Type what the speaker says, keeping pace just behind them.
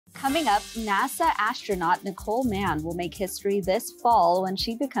Coming up, NASA astronaut Nicole Mann will make history this fall when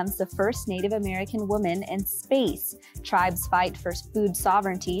she becomes the first Native American woman in space. Tribes fight for food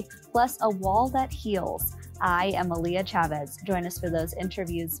sovereignty, plus a wall that heals. I am Aaliyah Chavez. Join us for those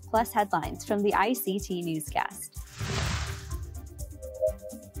interviews, plus headlines from the ICT Newscast.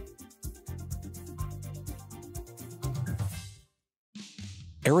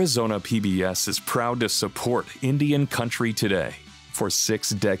 Arizona PBS is proud to support Indian Country Today. For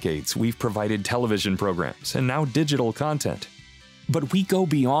 6 decades, we've provided television programs and now digital content. But we go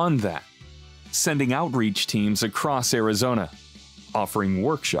beyond that, sending outreach teams across Arizona, offering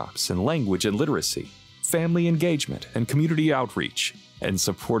workshops in language and literacy, family engagement and community outreach, and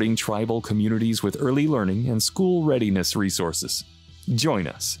supporting tribal communities with early learning and school readiness resources. Join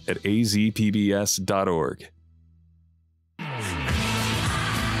us at azpbs.org.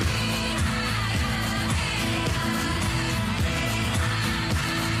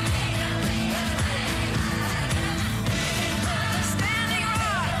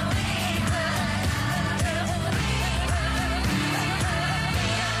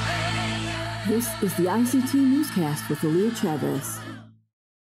 This is the ICT Newscast with Aaliyah Chavez.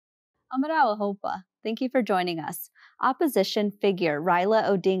 Amarawa Hopa, thank you for joining us. Opposition figure Raila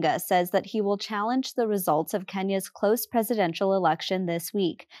Odinga says that he will challenge the results of Kenya's close presidential election this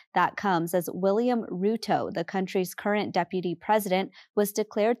week. That comes as William Ruto, the country's current deputy president, was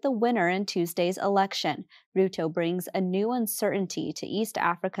declared the winner in Tuesday's election. Ruto brings a new uncertainty to East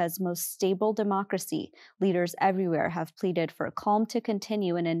Africa's most stable democracy. Leaders everywhere have pleaded for calm to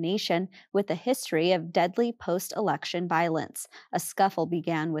continue in a nation with a history of deadly post-election violence. A scuffle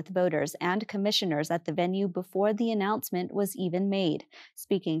began with voters and commissioners at the venue before the announcement was even made.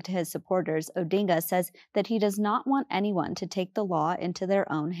 Speaking to his supporters, Odinga says that he does not want anyone to take the law into their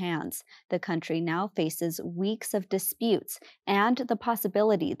own hands. The country now faces weeks of disputes and the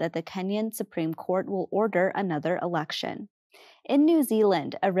possibility that the Kenyan Supreme Court will order another election. In New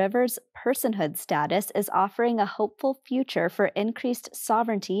Zealand, a river's personhood status is offering a hopeful future for increased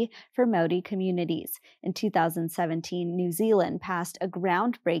sovereignty for Maori communities. In 2017, New Zealand passed a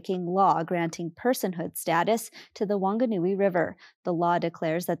groundbreaking law granting personhood status to the Wanganui River. The law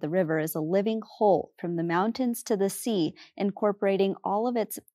declares that the river is a living whole from the mountains to the sea, incorporating all of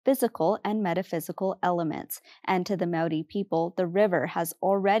its physical and metaphysical elements. And to the Maori people, the river has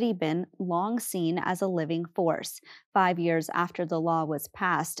already been long seen as a living force. 5 years after the law was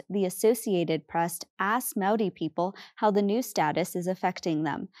passed, the Associated Press asked Maori people how the new status is affecting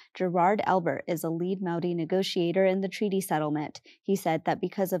them. Gerard Albert is a lead Maori negotiator in the treaty settlement. He said that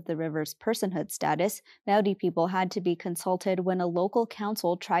because of the river's personhood status, Maori people had to be consulted when a local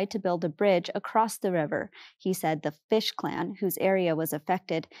council tried to build a bridge across the river. He said the Fish Clan, whose area was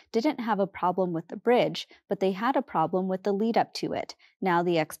affected, didn't have a problem with the bridge, but they had a problem with the lead up to it. Now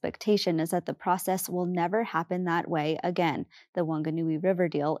the expectation is that the process will never happen that way again. The Wanganui River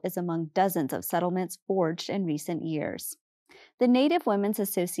deal is among dozens of settlements forged in recent years. The Native Women's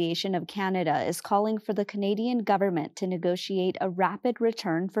Association of Canada is calling for the Canadian government to negotiate a rapid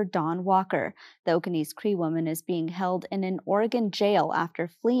return for Dawn Walker. The Okanese Cree woman is being held in an Oregon jail after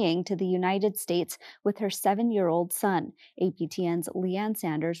fleeing to the United States with her 7-year-old son. APTN's Leanne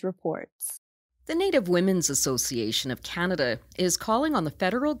Sanders reports. The Native Women's Association of Canada is calling on the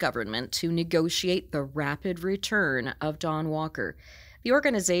federal government to negotiate the rapid return of Dawn Walker. The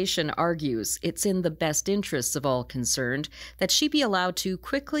organization argues it's in the best interests of all concerned that she be allowed to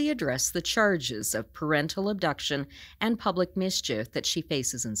quickly address the charges of parental abduction and public mischief that she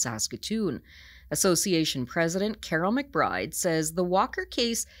faces in Saskatoon. Association President Carol McBride says the Walker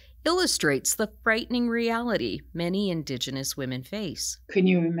case illustrates the frightening reality many Indigenous women face. Can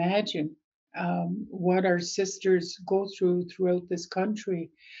you imagine what our sisters go through throughout this country?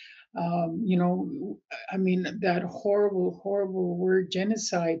 That horrible word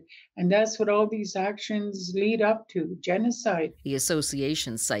genocide. And that's what all these actions lead up to, genocide. The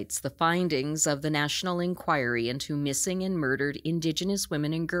association cites the findings of the National Inquiry into Missing and Murdered Indigenous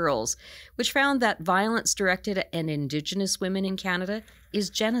Women and Girls, which found that violence directed at Indigenous women in Canada is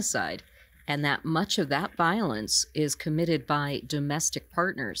genocide, and that much of that violence is committed by domestic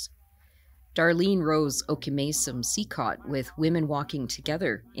partners. Darlene Rose Okimesim Seacott with Women Walking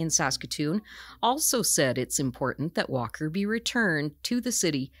Together in Saskatoon also said it's important that Walker be returned to the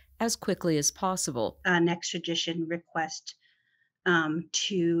city as quickly as possible. An extradition request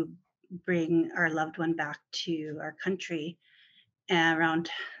to bring our loved one back to our country around,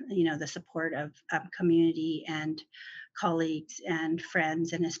 the support of community and colleagues and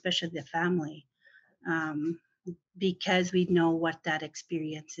friends, and especially the family, because we know what that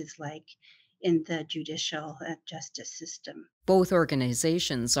experience is like in the judicial justice system. Both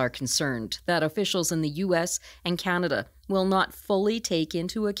organizations are concerned that officials in the US and Canada will not fully take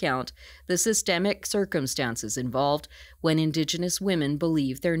into account the systemic circumstances involved when Indigenous women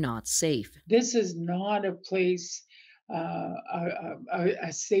believe they're not safe. This is not a place,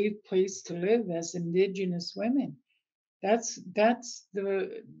 a safe place to live as Indigenous women. That's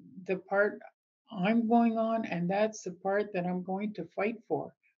the part I'm going on, and that's the part that I'm going to fight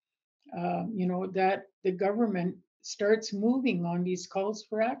for. That the government starts moving on these calls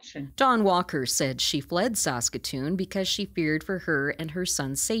for action. Dawn Walker said she fled Saskatoon because she feared for her and her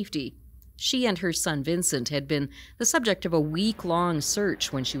son's safety. She and her son Vincent had been the subject of a week-long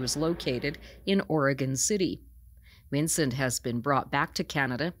search when she was located in Oregon City. Vincent has been brought back to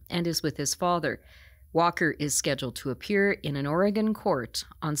Canada and is with his father. Walker is scheduled to appear in an Oregon court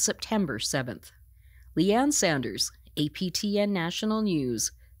on September 7th. Leanne Sanders, APTN National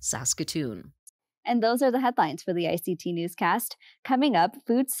News, Saskatoon. And those are the headlines for the ICT Newscast. Coming up,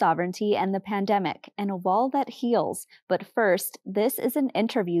 food sovereignty and the pandemic, and a wall that heals. But first, this is an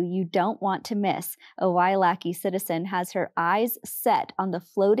interview you don't want to miss. A Wailaki citizen has her eyes set on the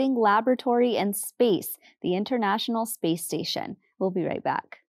floating laboratory in space, the International Space Station. We'll be right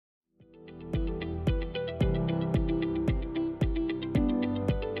back.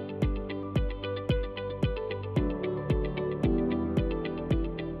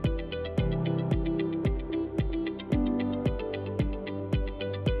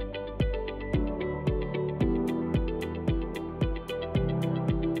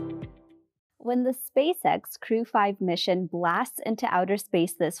 When the SpaceX Crew 5 mission blasts into outer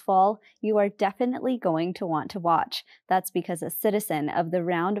space this fall, you are definitely going to want to watch. That's because a citizen of the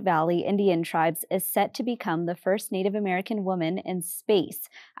Round Valley Indian tribes is set to become the first Native American woman in space.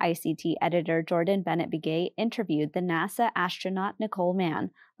 ICT editor Jordan Bennett-Begay interviewed the NASA astronaut Nicole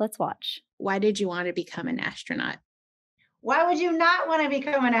Mann. Let's watch. Why did you want to become an astronaut? Why would you not want to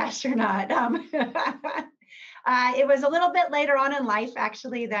become an astronaut? It was a little bit later on in life,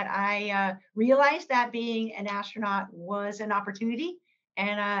 actually, that I realized that being an astronaut was an opportunity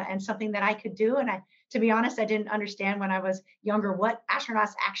and something that I could do. And to be honest, I didn't understand when I was younger what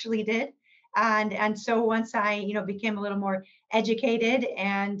astronauts actually did. And so once I became a little more educated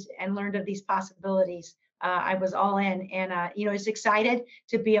and learned of these possibilities, I was all in. And it's excited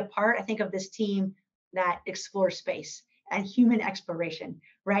to be a part, I think, of this team that explores space and human exploration,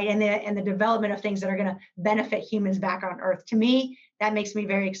 right? And the development of things that are going to benefit humans back on Earth. To me, that makes me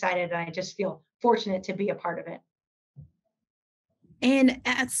very excited, and I just feel fortunate to be a part of it. And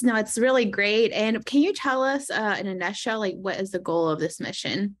it's really great. And can you tell us in a nutshell, like, what is the goal of this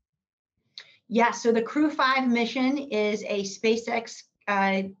mission? Yeah, so the Crew 5 mission is a SpaceX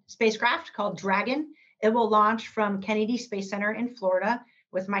spacecraft called Dragon. It will launch from Kennedy Space Center in Florida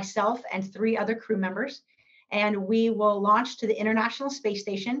with myself and 3 other crew members. And we will launch to the International Space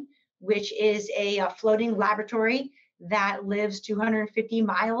Station, which is a floating laboratory that lives 250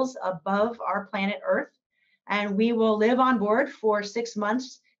 miles above our planet Earth. And we will live on board for 6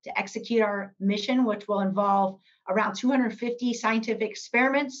 months to execute our mission, which will involve around 250 scientific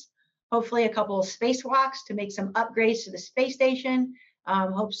experiments, hopefully a couple of spacewalks to make some upgrades to the space station,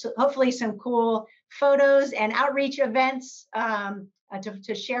 hopefully some cool photos and outreach events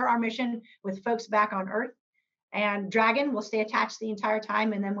to share our mission with folks back on Earth. And Dragon will stay attached the entire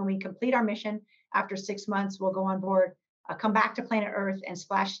time. And then when we complete our mission after 6 months, we'll go on board, come back to planet Earth and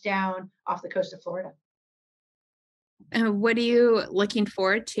splash down off the coast of Florida. What are you looking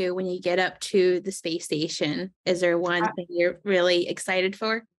forward to when you get up to the space station? Is there one thing you're really excited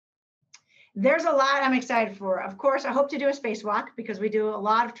for? There's a lot I'm excited for. Of course, I hope to do a spacewalk because we do a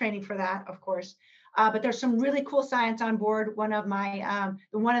lot of training for that, of course. But there's some really cool science on board. One of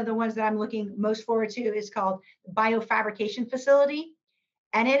the ones that I'm looking most forward to is called Biofabrication Facility.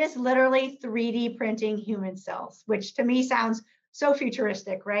 And it is literally 3D printing human cells, which to me sounds so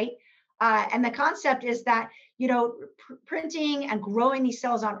futuristic, right? And the concept is that, printing and growing these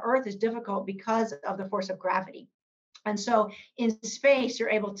cells on Earth is difficult because of the force of gravity. And so in space, you're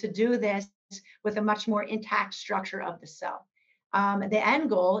able to do this with a much more intact structure of the cell. The end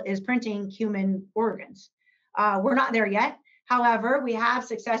goal is printing human organs. We're not there yet. However, we have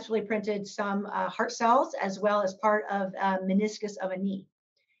successfully printed some heart cells as well as part of meniscus of a knee.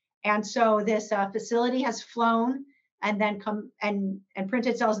 And so this facility has flown and then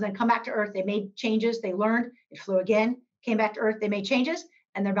printed cells and then come back to Earth. They made changes, they learned, it flew again, came back to Earth, they made changes,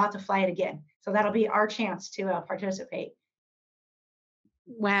 and they're about to fly it again. So that'll be our chance to participate.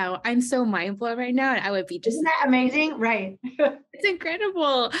 Wow, I'm so mind blown right now, and I would be just Isn't that amazing? Right. it's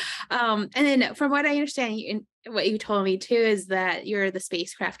incredible. And then from what I understand, and what you told me too is that you're the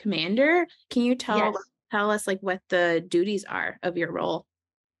spacecraft commander. Can you Yes. tell us like what the duties are of your role?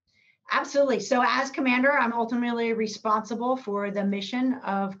 Absolutely. So as commander, I'm ultimately responsible for the mission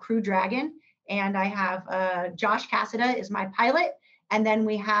of Crew Dragon. And I have Josh Cassada is my pilot. And then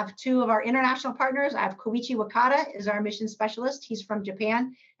we have two of our international partners. I have Koichi Wakata is our mission specialist. He's from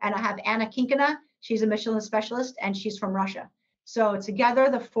Japan. And I have Anna Kinkana. She's a mission specialist and she's from Russia. So together,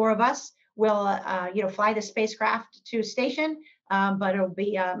 the four of us will, fly the spacecraft to station. But it'll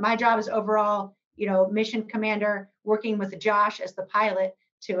be my job is overall, mission commander, working with Josh as the pilot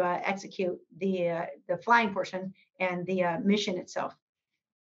to execute the flying portion and the mission itself.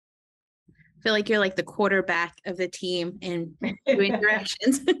 I feel like you're like the quarterback of the team and doing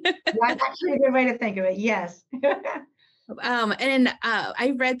directions. That's actually a good way to think of it. Yes. And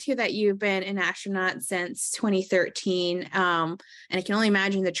I read too that you've been an astronaut since 2013. And I can only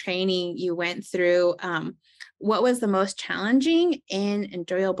imagine the training you went through. What was the most challenging and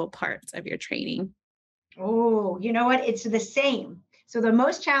enjoyable parts of your training? Oh, you know what? It's the same. So the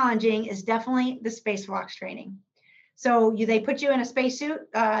most challenging is definitely the spacewalks training. So they put you in a spacesuit,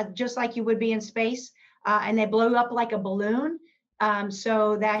 just like you would be in space, and they blow you up like a balloon,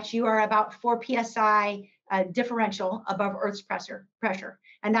 so that you are about 4 psi differential above Earth's pressure.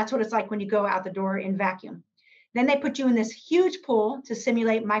 And that's what it's like when you go out the door in vacuum. Then they put you in this huge pool to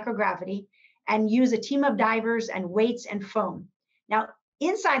simulate microgravity and use a team of divers and weights and foam. Now,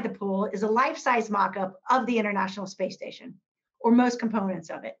 inside the pool is a life-size mock-up of the International Space Station, or most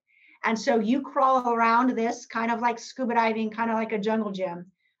components of it. And so you crawl around this kind of like scuba diving, kind of like a jungle gym,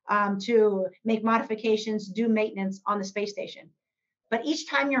 to make modifications, do maintenance on the space station. But each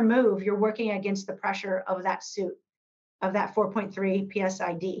time you move, you're working against the pressure of that suit, of that 4.3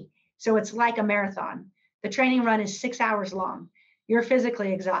 psid. So it's like a marathon. The training run is 6 hours long. You're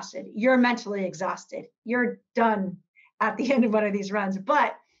physically exhausted. You're mentally exhausted. You're done at the end of one of these runs.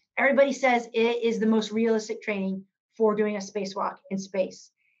 But everybody says it is the most realistic training for doing a spacewalk in space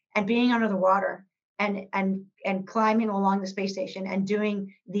and being under the water and climbing along the space station and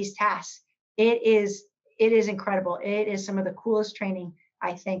doing these tasks. It is incredible. It is some of the coolest training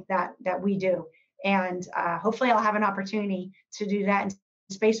I think that we do. And hopefully I'll have an opportunity to do that in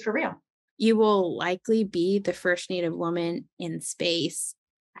space for real. You will likely be the first Native woman in space.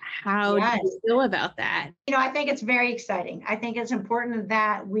 How do you feel about that? I think it's very exciting. I think it's important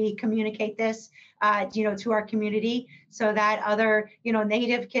that we communicate this, to our community so that other,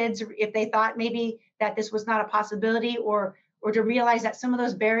 Native kids, if they thought maybe that this was not a possibility, or to realize that some of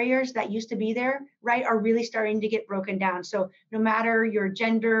those barriers that used to be there, right, are really starting to get broken down. So no matter your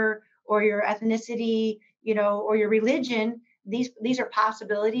gender or your ethnicity, or your religion, these are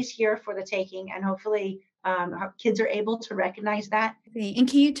possibilities here for the taking, and hopefully kids are able to recognize that. And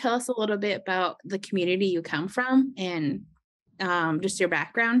can you tell us a little bit about the community you come from and just your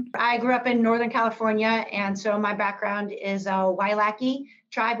background? I grew up in Northern California, and so my background is a Wailaki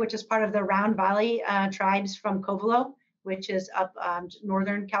tribe, which is part of the Round Valley tribes from Covelo, which is up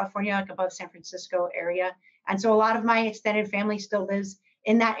Northern California, like above San Francisco area. And so a lot of my extended family still lives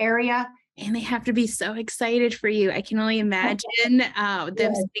in that area. And they have to be so excited for you. I can only imagine them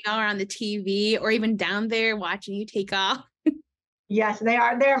sitting all around the TV or even down there watching you take off. Yes, they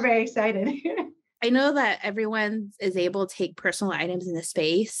are. They're very excited. I know that everyone is able to take personal items into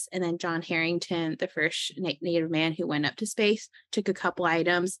space. And then John Harrington, the first Native man who went up to space, took a couple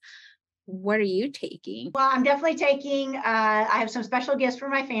items. What are you taking? Well, I'm definitely taking, I have some special gifts for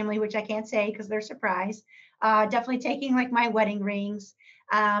my family, which I can't say because they're surprise. Definitely taking like my wedding rings.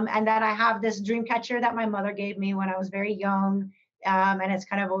 And then I have this dream catcher that my mother gave me when I was very young. And it's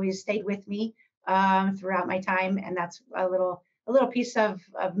kind of always stayed with me throughout my time. And that's a little piece of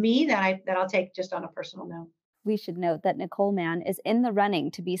me that I'll take just on a personal note. We should note that Nicole Mann is in the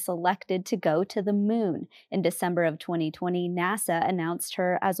running to be selected to go to the moon. In December of 2020, NASA announced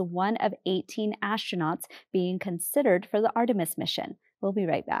her as one of 18 astronauts being considered for the Artemis mission. We'll be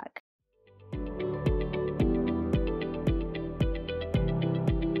right back.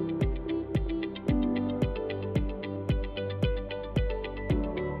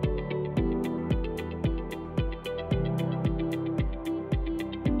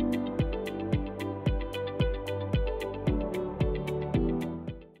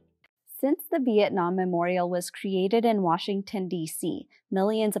 Since the Vietnam Memorial was created in Washington, D.C.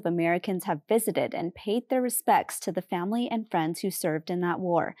 Millions of Americans have visited and paid their respects to the family and friends who served in that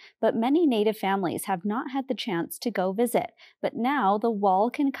war, but many Native families have not had the chance to go visit. But now the wall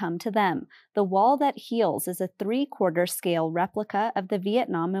can come to them. The Wall That Heals is a 3/4 scale replica of the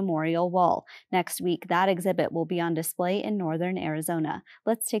Vietnam Memorial Wall. Next week, that exhibit will be on display in northern Arizona.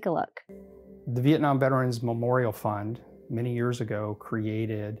 Let's take a look. The Vietnam Veterans Memorial Fund many years ago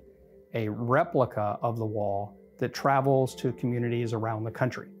created a replica of the wall that travels to communities around the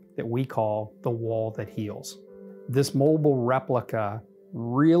country that we call the Wall That Heals. This mobile replica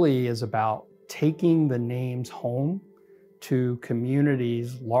really is about taking the names home to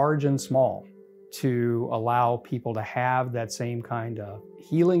communities large and small to allow people to have that same kind of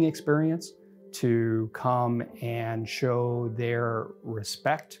healing experience, to come and show their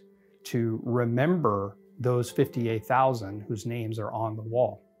respect, to remember those 58,000 whose names are on the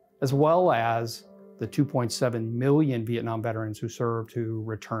wall, as well as the 2.7 million Vietnam veterans who served who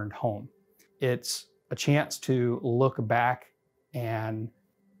returned home. It's a chance to look back and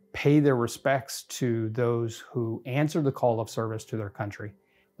pay their respects to those who answered the call of service to their country,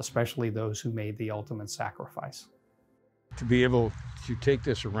 especially those who made the ultimate sacrifice. To be able to take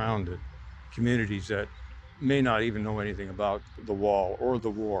this around to communities that may not even know anything about the wall or the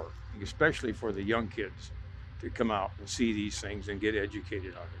war, especially for the young kids to come out and see these things and get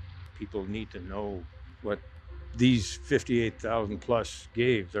educated on it. People need to know what these 58,000 plus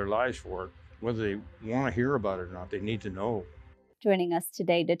gave their lives for, whether they want to hear about it or not. They need to know. Joining us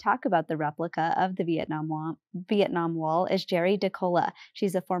today to talk about the replica of the Vietnam Wall is Jerry DeCola.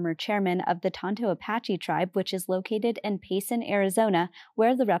 She's a former chairman of the Tonto Apache tribe, which is located in Payson, Arizona,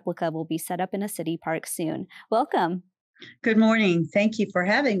 where the replica will be set up in a city park soon. Welcome. Good morning. Thank you for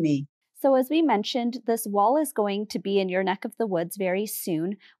having me. So as we mentioned, this wall is going to be in your neck of the woods very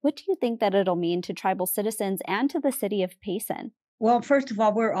soon. What do you think that it'll mean to tribal citizens and to the city of Payson? Well, first of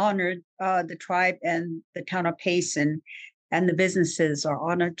all, we're honored, the tribe and the town of Payson and the businesses are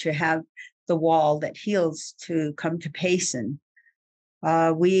honored to have the Wall That Heals to come to Payson.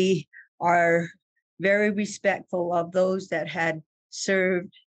 We are very respectful of those that had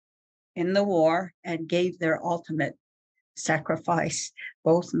served in the war and gave their ultimate sacrifice,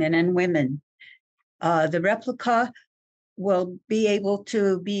 both men and women. The replica will be able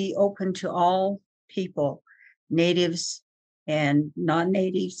to be open to all people, natives and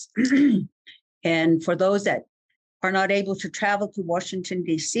non-natives. And for those that are not able to travel to Washington,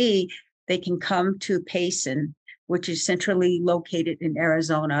 D.C., they can come to Payson, which is centrally located in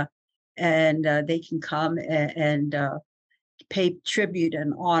Arizona, and they can come and pay tribute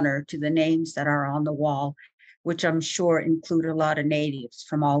and honor to the names that are on the wall, which I'm sure include a lot of natives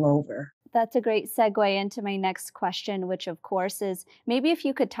from all over. That's a great segue into my next question, which of course is maybe if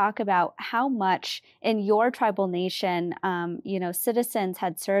you could talk about how much in your tribal nation, citizens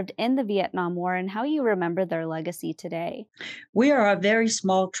had served in the Vietnam War and how you remember their legacy today. We are a very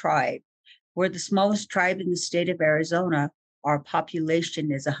small tribe. We're the smallest tribe in the state of Arizona. Our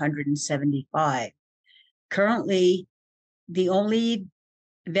population is 175. Currently, the only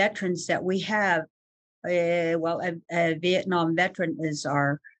veterans that we have, a Vietnam veteran is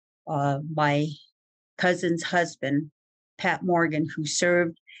my cousin's husband, Pat Morgan, who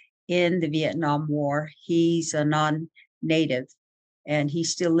served in the Vietnam War. He's a non-native and he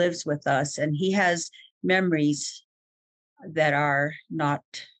still lives with us, and he has memories that are not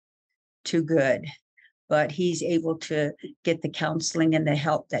too good, but he's able to get the counseling and the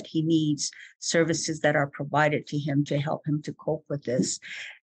help that he needs, services that are provided to him to help him to cope with this.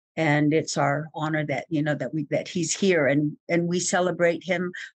 And it's our honor that that he's here, and we celebrate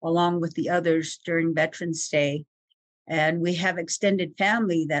him along with the others during Veterans Day. And we have extended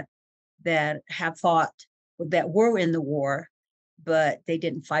family that have fought, that were in the war, but they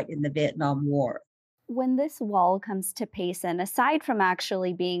didn't fight in the Vietnam War. When this wall comes to Payson, aside from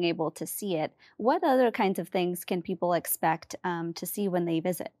actually being able to see it, what other kinds of things can people expect to see when they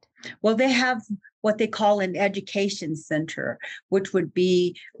visit? Well, they have what they call an education center, which would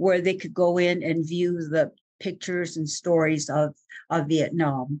be where they could go in and view the pictures and stories of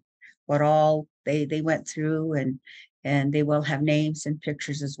Vietnam, what all they went through, and they will have names and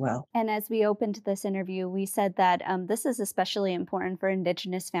pictures as well. And as we opened this interview, we said that this is especially important for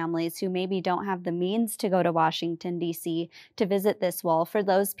Indigenous families who maybe don't have the means to go to Washington, D.C. to visit this wall. For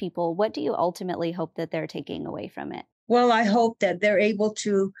those people, what do you ultimately hope that they're taking away from it? Well, I hope that they're able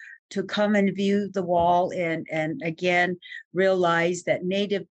to come and view the wall and again realize that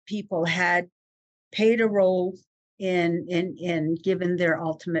Native people had paid a role in giving their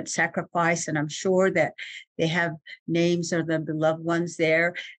ultimate sacrifice, and I'm sure that they have names of the beloved ones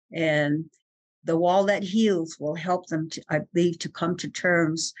there, and The wall that heals will help them to, I believe, to come to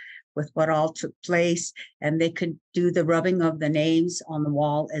terms with what all took place, and they could do the rubbing of the names on the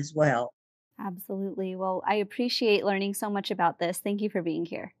wall as well. Absolutely. Well, I appreciate learning so much about this. Thank you for being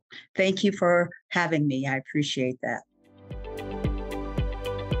here. Thank you for having me. I appreciate that.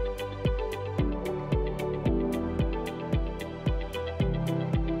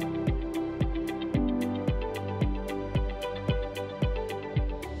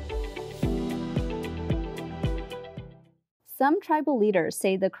 Some tribal leaders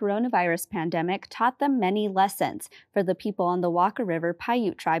say the coronavirus pandemic taught them many lessons. For the people on the Walker River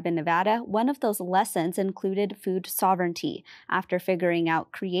Paiute tribe in Nevada, one of those lessons included food sovereignty. After figuring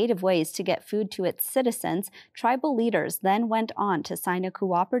out creative ways to get food to its citizens, tribal leaders then went on to sign a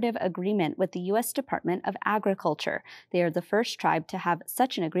cooperative agreement with the U.S. Department of Agriculture. They are the first tribe to have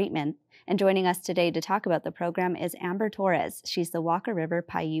such an agreement. And joining us today to talk about the program is Amber Torres. She's the Walker River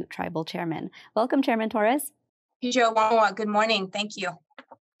Paiute Tribal Chairman. Welcome, Chairman Torres. Good morning. Thank you.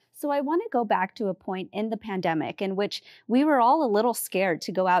 So I want to go back to a point in the pandemic in which we were all a little scared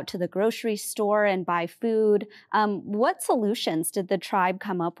to go out to the grocery store and buy food. What solutions did the tribe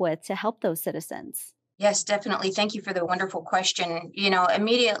come up with to help those citizens? Yes, definitely. Thank you for the wonderful question.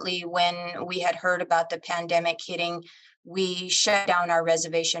 Immediately when we had heard about the pandemic hitting, we shut down our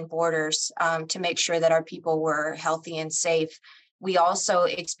reservation borders to make sure that our people were healthy and safe. We also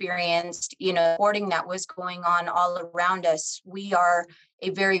experienced, hoarding that was going on all around us. We are a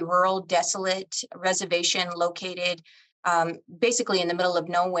very rural, desolate reservation located basically in the middle of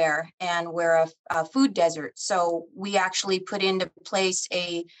nowhere, and we're a food desert. So we actually put into place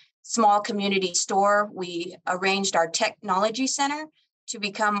a small community store. We arranged our technology center to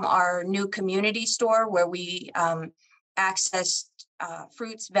become our new community store where we accessed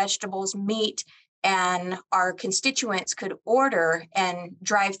fruits, vegetables, meat, and our constituents could order and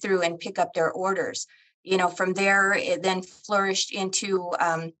drive through and pick up their orders. From there, it then flourished into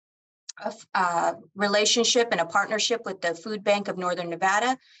a relationship and a partnership with the Food Bank of Northern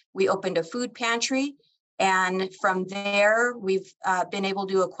Nevada. We opened a food pantry. And from there, we've been able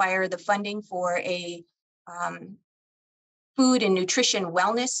to acquire the funding for a food and nutrition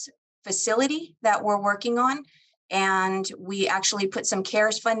wellness facility that we're working on. And we actually put some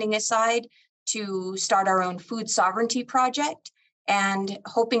CARES funding aside to start our own food sovereignty project, and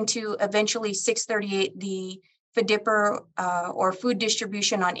hoping to eventually 638 the FDIPR or Food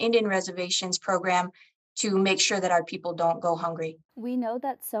Distribution on Indian Reservations program to make sure that our people don't go hungry. We know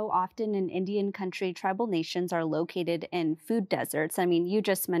that so often in Indian country, tribal nations are located in food deserts. I mean, you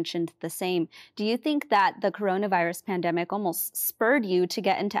just mentioned the same. Do you think that the coronavirus pandemic almost spurred you to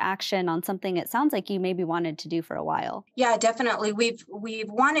get into action on something it sounds like you maybe wanted to do for a while? Yeah, definitely. We've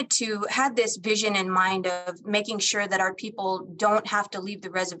wanted to have this vision in mind of making sure that our people don't have to leave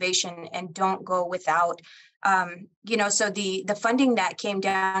the reservation and don't go without. So the funding that came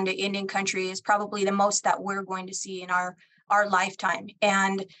down to Indian country is probably the most that we're going to see in our lifetime.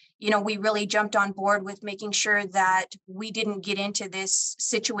 And, we really jumped on board with making sure that we didn't get into this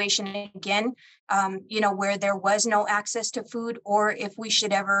situation again, where there was no access to food, or if we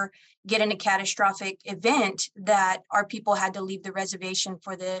should ever get in a catastrophic event that our people had to leave the reservation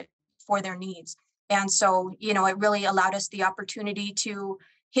for their needs. And so, it really allowed us the opportunity to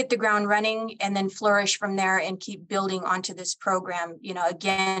hit the ground running and then flourish from there and keep building onto this program,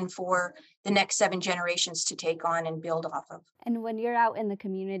 again, for the next 7 generations to take on and build off of. And when you're out in the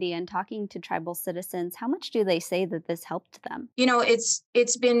community and talking to tribal citizens, how much do they say that this helped them?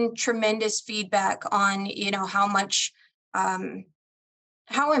 It's been tremendous feedback on, how much,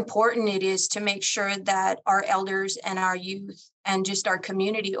 how important it is to make sure that our elders and our youth and just our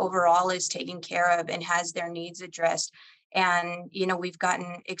community overall is taken care of and has their needs addressed. And, we've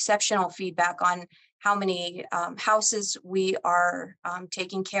gotten exceptional feedback on how many houses we are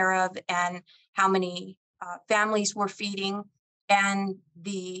taking care of and how many families we're feeding. And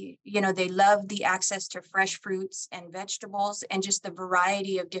they love the access to fresh fruits and vegetables and just the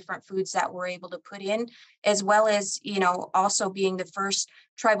variety of different foods that we're able to put in, as well as, also being the first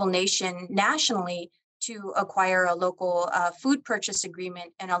tribal nation nationally to acquire a local food purchase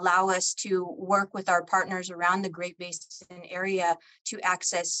agreement and allow us to work with our partners around the Great Basin area to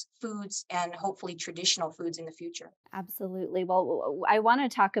access foods and hopefully traditional foods in the future. Absolutely. Well, I want to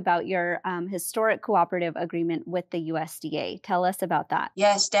talk about your historic cooperative agreement with the USDA. Tell us about that.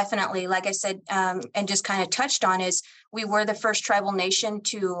 Yes, definitely. Like I said, and just kind of touched on, is we were the first tribal nation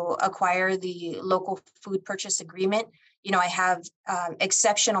to acquire the local food purchase agreement. I have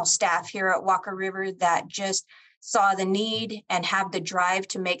exceptional staff here at Walker River that just saw the need and have the drive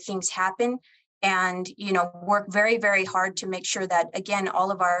to make things happen. and, work very, very hard to make sure that, again,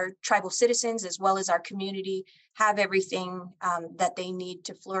 all of our tribal citizens, as well as our community, have everything that they need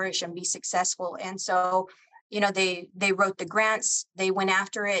to flourish and be successful. And so, they wrote the grants, they went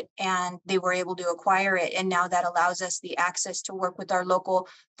after it, and they were able to acquire it. And now that allows us the access to work with our local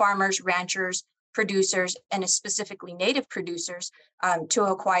farmers, ranchers, producers, and specifically native producers to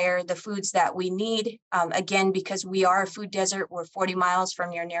acquire the foods that we need. Again, because we are a food desert, we're 40 miles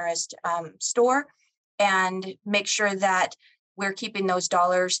from your nearest store, and make sure that we're keeping those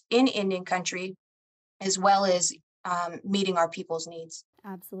dollars in Indian country, as well as meeting our people's needs.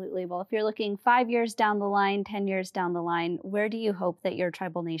 Absolutely. Well, if you're looking 5 years down the line, 10 years down the line, where do you hope that your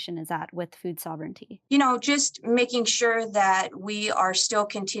tribal nation is at with food sovereignty? Just making sure that we are still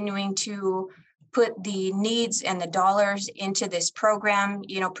continuing to put the needs and the dollars into this program.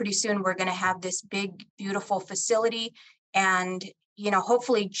 Pretty soon we're going to have this big, beautiful facility, and,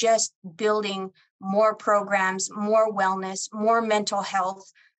 hopefully just building more programs, more wellness, more mental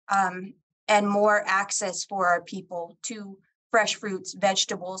health, and more access for our people to fresh fruits,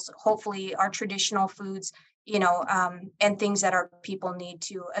 vegetables, hopefully our traditional foods, and things that our people need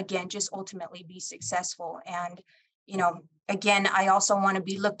to, again, just ultimately be successful. And, again, I also want to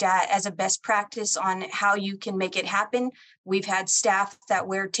be looked at as a best practice on how you can make it happen. We've had staff that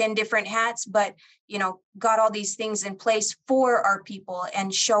wear 10 different hats, but, got all these things in place for our people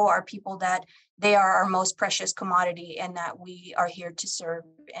and show our people that they are our most precious commodity and that we are here to serve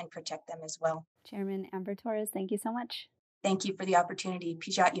and protect them as well. Chairman Amber Torres, thank you so much. Thank you for the opportunity.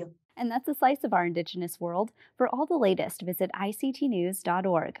 Pijat you. And that's a slice of our Indigenous world. For all the latest, visit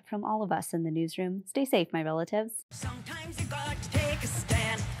ictnews.org. From all of us in the newsroom, stay safe, my relatives. Sometimes you got to take a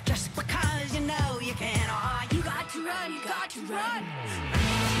stand just because you know you can. Oh, you got to run, you got to run.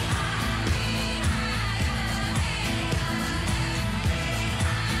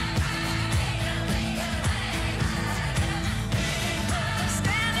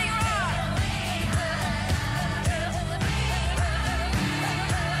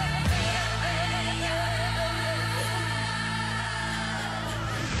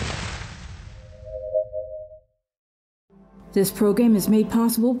 This program is made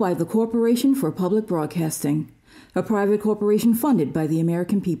possible by the Corporation for Public Broadcasting, a private corporation funded by the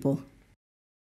American people.